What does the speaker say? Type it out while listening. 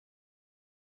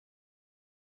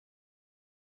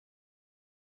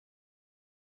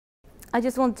I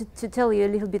just wanted to tell you a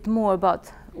little bit more about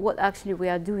what actually we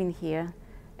are doing here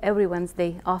every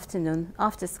Wednesday afternoon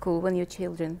after school, when your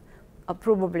children are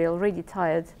probably already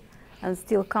tired and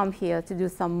still come here to do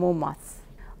some more maths.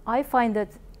 I find that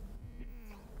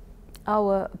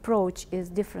our approach is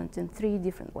different in 3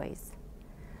 different ways.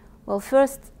 Well,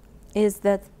 first is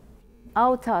that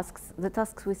our tasks, the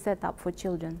tasks we set up for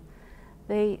children,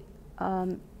 they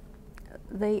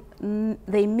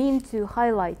mean to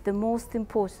highlight the most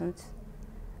important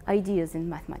ideas in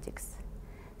mathematics.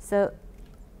 So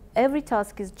every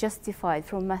task is justified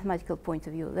from a mathematical point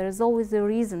of view. There is always a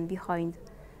reason behind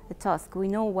a task. We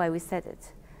know why we set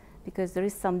it, because there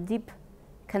is some deep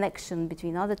connection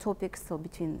between other topics or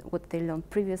between what they learned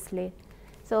previously.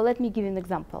 So let me give you an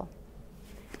example.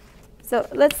 So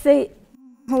let's say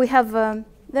we have a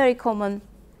very common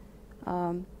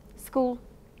school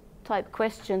type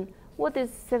question. What is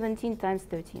 17 times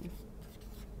 13?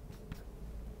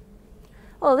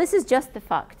 Well, this is just a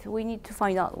fact. We need to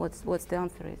find out what's the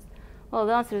answer is. Well,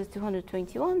 the answer is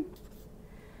 221.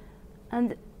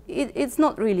 And it's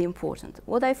not really important.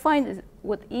 What I find is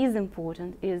what is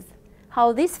important is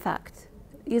how this fact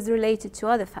is related to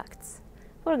other facts.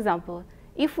 For example,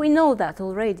 if we know that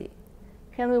already,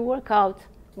 can we work out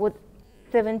what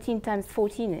 17 times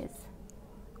 14 is?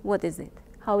 What is it?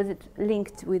 How is it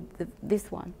linked with this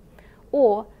one?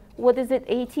 Or what is it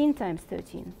 18 times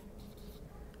 13?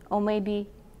 Or maybe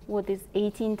what is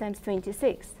 18 times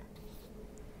 26?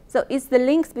 So it's the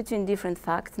links between different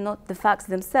facts, not the facts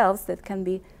themselves that can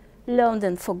be learned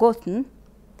and forgotten,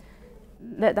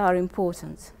 that are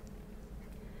important.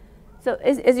 So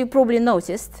as you probably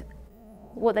noticed,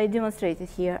 what I demonstrated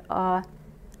here are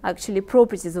actually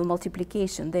properties of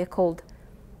multiplication. They're called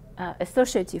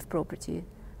associative property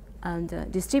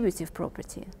and distributive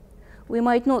property. We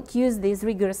might not use these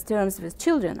rigorous terms with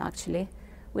children, actually.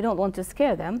 We don't want to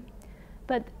scare them.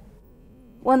 But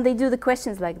when they do the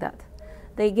questions like that,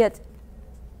 they get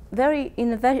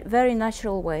in a very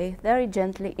natural way, very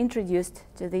gently introduced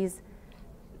to these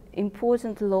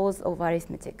important laws of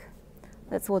arithmetic.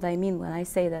 That's what I mean when I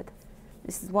say that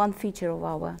this is one feature of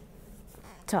our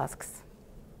tasks.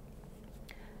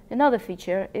 Another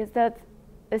feature is that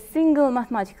a single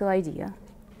mathematical idea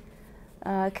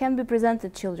can be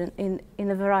presented to children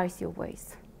in a variety of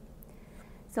ways.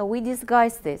 So we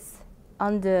disguise this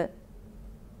under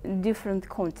different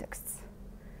contexts.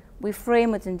 We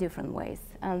frame it in different ways,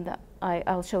 and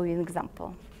I'll show you an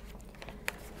example.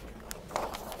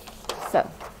 So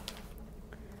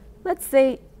let's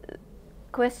say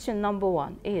question number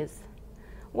 1 is,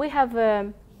 we have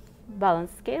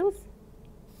balance scales,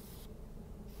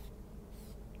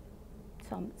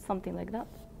 something like that,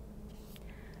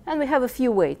 and we have a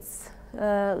few weights.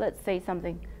 Let's say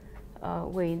something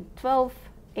weighing 12,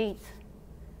 8,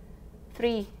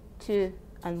 3, 2,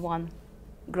 and 1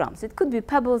 grams. It could be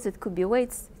pebbles, it could be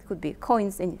weights, it could be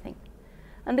coins, anything.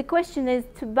 And the question is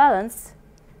to balance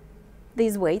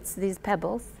these weights, these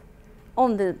pebbles,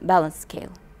 on the balance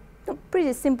scale. A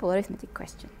pretty simple arithmetic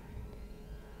question.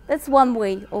 That's one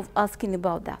way of asking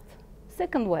about that.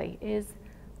 Second way is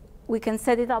we can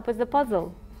set it up as a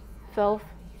puzzle. 12,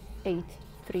 8,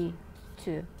 3,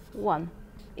 2, 1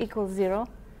 equals 0,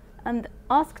 and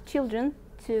ask children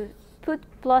to put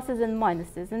pluses and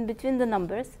minuses in between the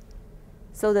numbers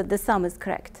so that the sum is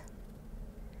correct.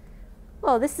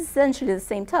 Well, this is essentially the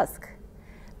same task,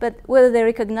 but whether they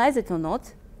recognize it or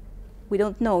not, we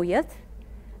don't know yet.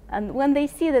 And when they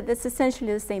see that it's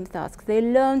essentially the same task, they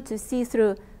learn to see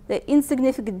through the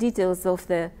insignificant details of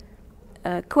the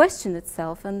question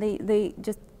itself, and they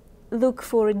just look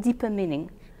for a deeper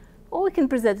meaning. Or we can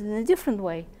present it in a different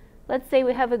way. Let's say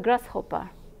we have a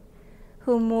grasshopper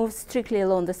who moves strictly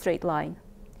along the straight line.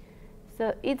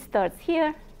 So it starts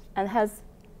here and has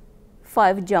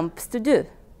 5 jumps to do.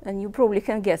 And you probably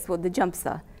can guess what the jumps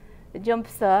are. The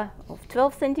jumps are of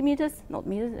 12 centimeters, not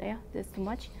meters, yeah, that's too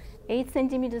much, 8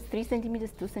 centimeters, 3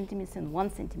 centimeters, 2 centimeters, and 1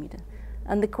 centimeter.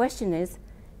 And the question is,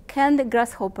 can the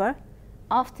grasshopper,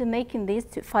 after making these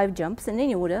 5 jumps in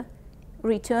any order,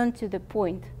 return to the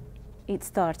point it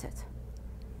started?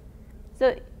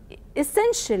 So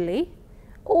essentially,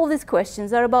 all these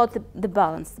questions are about the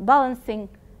balance, balancing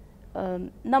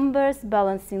numbers,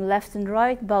 balancing left and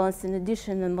right, balancing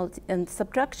addition and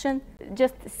subtraction.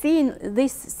 Just seeing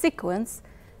this sequence,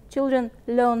 children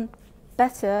learn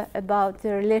better about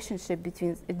the relationship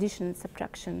between addition and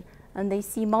subtraction, and they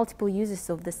see multiple uses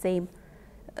of the same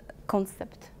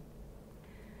concept.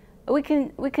 We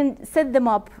can set them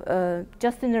up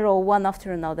just in a row, one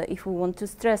after another, if we want to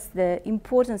stress the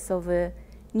importance of a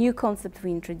new concept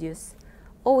we introduce.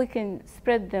 Or we can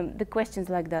spread the questions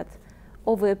like that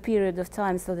over a period of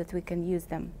time so that we can use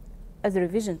them as a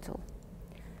revision tool.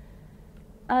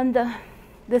 And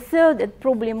the third and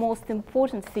probably most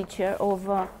important feature of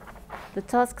the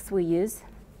tasks we use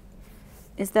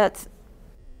is that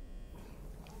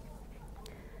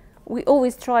we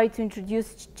always try to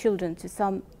introduce children to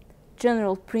some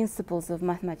general principles of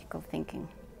mathematical thinking.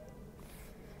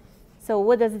 So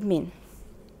what does it mean?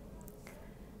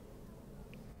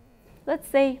 Let's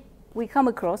say we come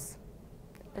across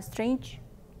a strange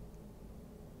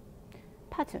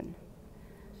pattern.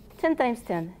 10 times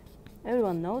 10,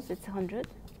 everyone knows it's 100.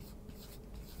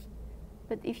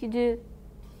 But if you do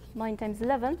 9 times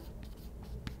 11,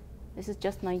 this is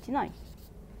just 99.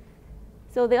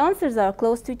 So the answers are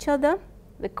close to each other.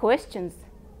 The questions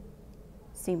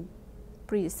seem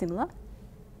pretty similar.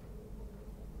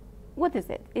 What is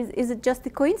it? Is it just a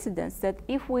coincidence that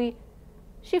if we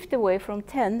shift away from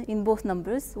 10 in both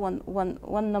numbers,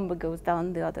 one number goes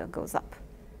down, the other goes up?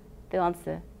 The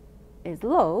answer is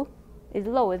lower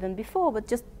than before, but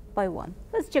just by 1.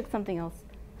 Let's check something else.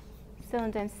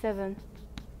 7 times 7,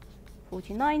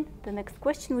 49. The next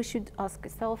question we should ask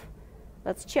ourselves,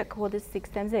 let's check what is 6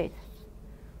 times 8.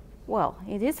 Well,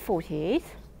 it is 48.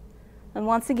 And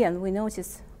once again, we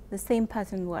notice the same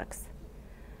pattern works.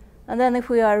 And then if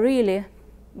we are really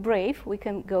brave, we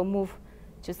can go move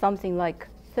to something like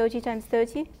 30 times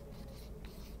 30,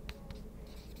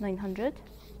 900.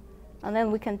 And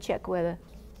then we can check whether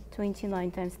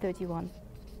 29 times 31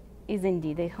 is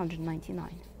indeed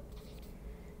 899.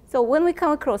 So when we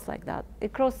come across like that,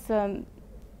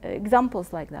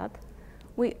 examples like that,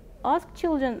 we ask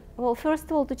children, well, first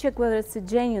of all, to check whether it's a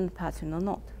genuine pattern or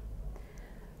not.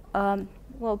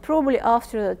 Well, probably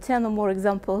after 10 or more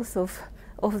examples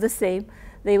of the same,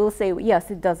 they will say, yes,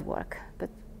 it does work. But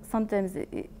sometimes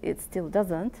it still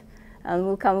doesn't. And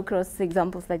we'll come across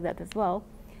examples like that as well.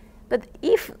 But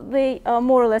if they are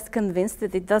more or less convinced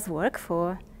that it does work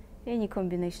for any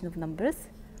combination of numbers,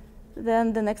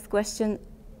 then the next question,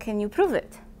 can you prove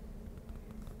it?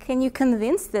 Can you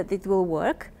convince that it will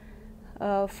work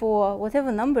for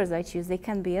whatever numbers I choose? They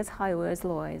can be as high or as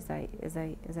low as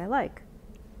I like.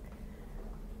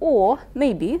 Or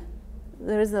maybe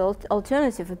there is an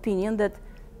alternative opinion that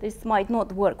this might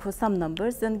not work for some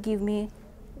numbers, then give me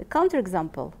a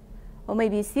counterexample. Or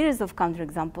maybe a series of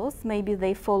counterexamples. Maybe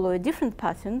they follow a different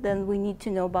pattern, then we need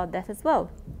to know about that as well.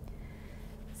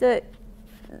 So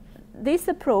this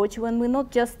approach, when we not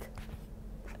just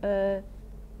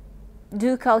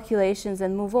do calculations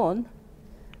and move on,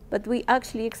 but we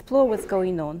actually explore what's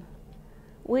going on.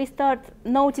 We start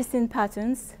noticing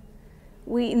patterns,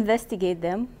 we investigate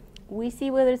them, we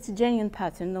see whether it's a genuine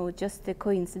pattern or just a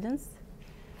coincidence.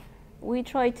 We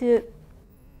try to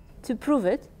prove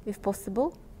it, if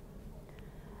possible.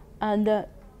 And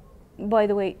by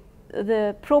the way,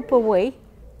 the proper way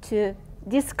to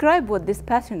describe what this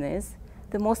pattern is,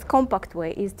 the most compact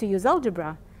way, is to use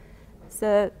algebra.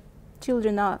 So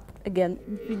children are, again,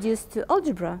 introduced to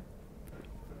algebra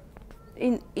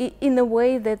in a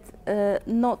way that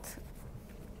not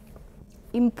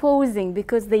imposing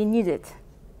because they need it.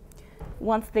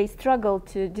 Once they struggle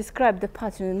to describe the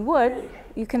pattern in words,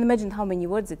 you can imagine how many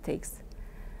words it takes.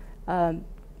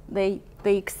 They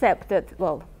accept that,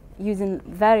 well, using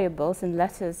variables and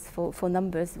letters for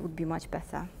numbers would be much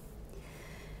better.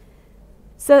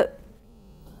 So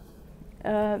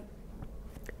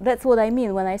that's what I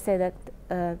mean when I say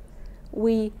that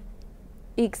we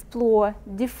explore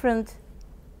different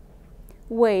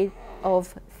ways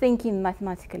of thinking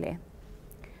mathematically.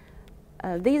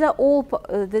 These are all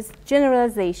this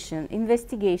generalization,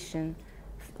 investigation,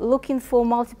 looking for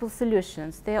multiple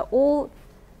solutions. They are all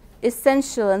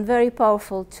essential and very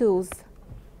powerful tools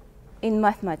in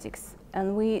mathematics.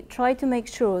 And we try to make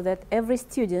sure that every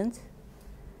student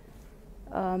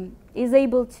is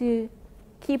able to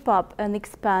keep up and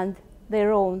expand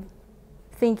their own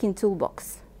thinking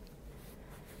toolbox.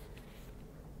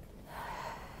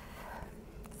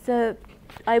 So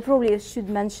I probably should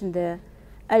mention the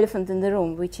elephant in the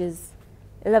room, which is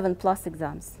 11+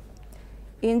 exams.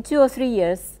 In 2 or 3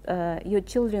 years, your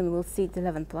children will sit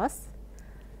 11+,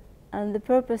 and the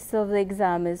purpose of the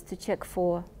exam is to check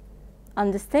for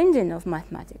understanding of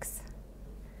mathematics.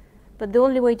 But the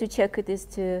only way to check it is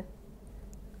to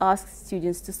ask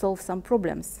students to solve some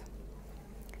problems.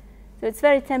 So it's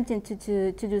very tempting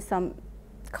to do some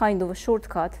kind of a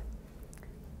shortcut,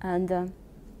 and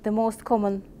the most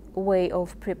common way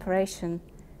of preparation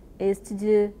is to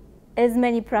do as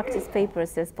many practice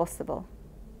papers as possible,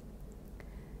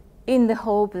 in the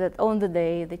hope that on the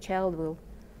day the child will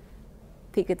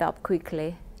pick it up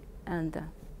quickly and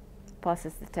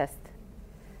passes the test.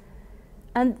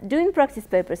 And doing practice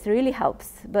papers really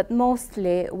helps, but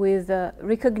mostly with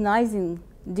recognizing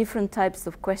different types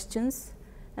of questions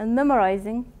and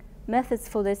memorizing methods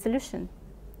for their solution.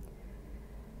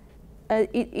 On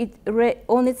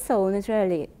its own, it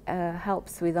really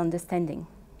helps with understanding.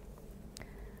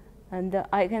 And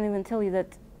I can even tell you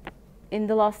that in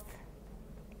the last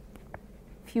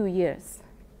few years,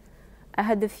 I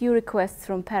had a few requests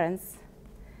from parents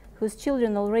whose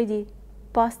children already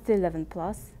passed the 11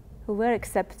 plus, who were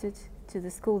accepted to the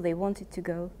school they wanted to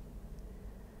go.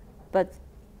 But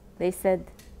they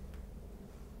said,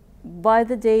 by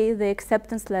the day the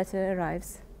acceptance letter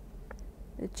arrives,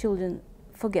 the children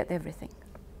forget everything.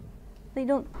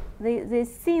 They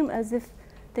seem as if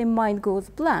their mind goes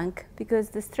blank because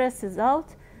the stress is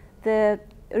out, the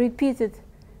repeated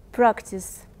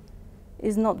practice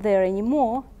is not there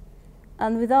anymore,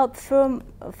 and without firm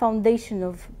foundation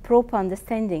of proper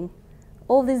understanding,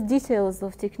 all these details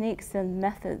of techniques and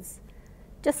methods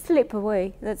just slip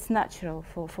away. That's natural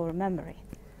for memory.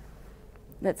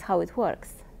 That's how it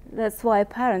works. That's why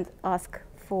parents ask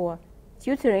for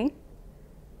tutoring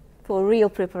for real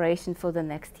preparation for the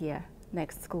next year,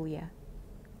 next school year.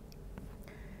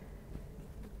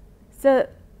 So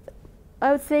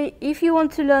I would say if you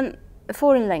want to learn a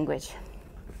foreign language,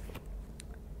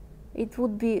 it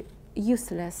would be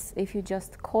useless if you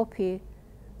just copy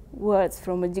words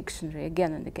from a dictionary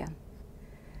again and again.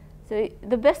 So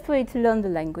the best way to learn the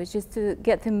language is to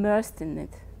get immersed in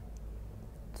it,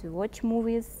 to watch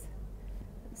movies,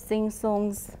 sing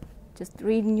songs, just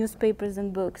read newspapers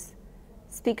and books,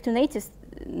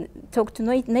 talk to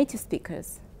native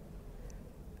speakers.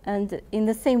 And in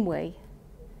the same way,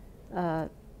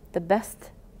 the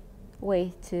best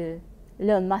way to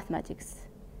learn mathematics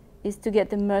is to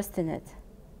get immersed in it.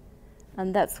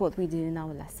 And that's what we do in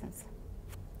our lessons.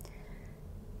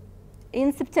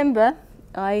 In September,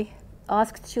 I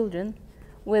asked children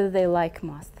whether they like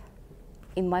math.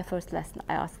 In my first lesson,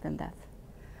 I asked them that.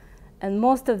 And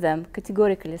most of them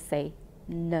categorically say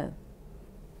no.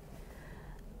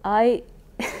 I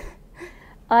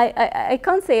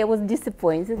can't say I was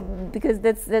disappointed because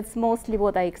that's mostly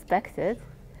what I expected.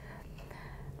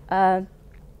 And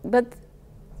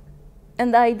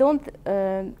I don't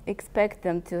expect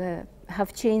them to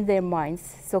have changed their minds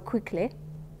so quickly,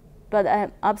 but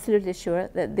I'm absolutely sure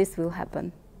that this will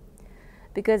happen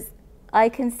because I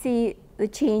can see the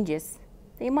changes.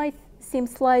 They might seem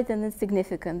slight and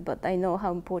insignificant, but I know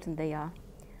how important they are.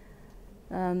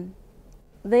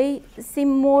 They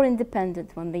seem more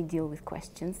independent when they deal with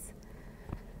questions.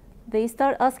 They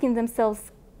start asking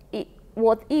themselves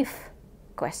what if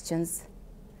questions.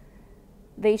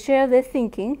 They share their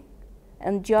thinking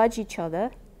and judge each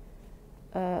other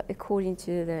according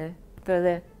to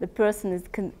whether the person is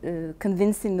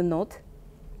convincing or not.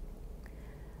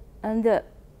 And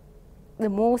the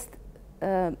most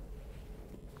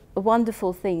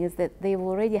wonderful thing is that they've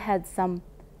already had some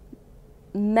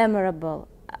memorable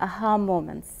aha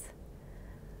moments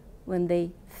when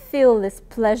they feel this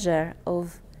pleasure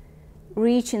of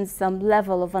reaching some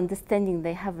level of understanding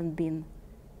they haven't been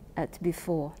at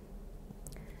before.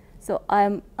 So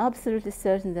I'm absolutely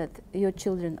certain that your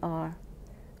children are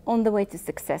on the way to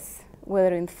success,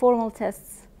 whether in formal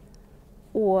tests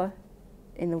or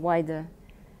in a wider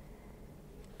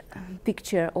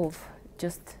picture of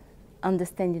just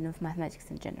understanding of mathematics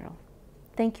in general.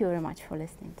 Thank you very much for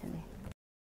listening to me.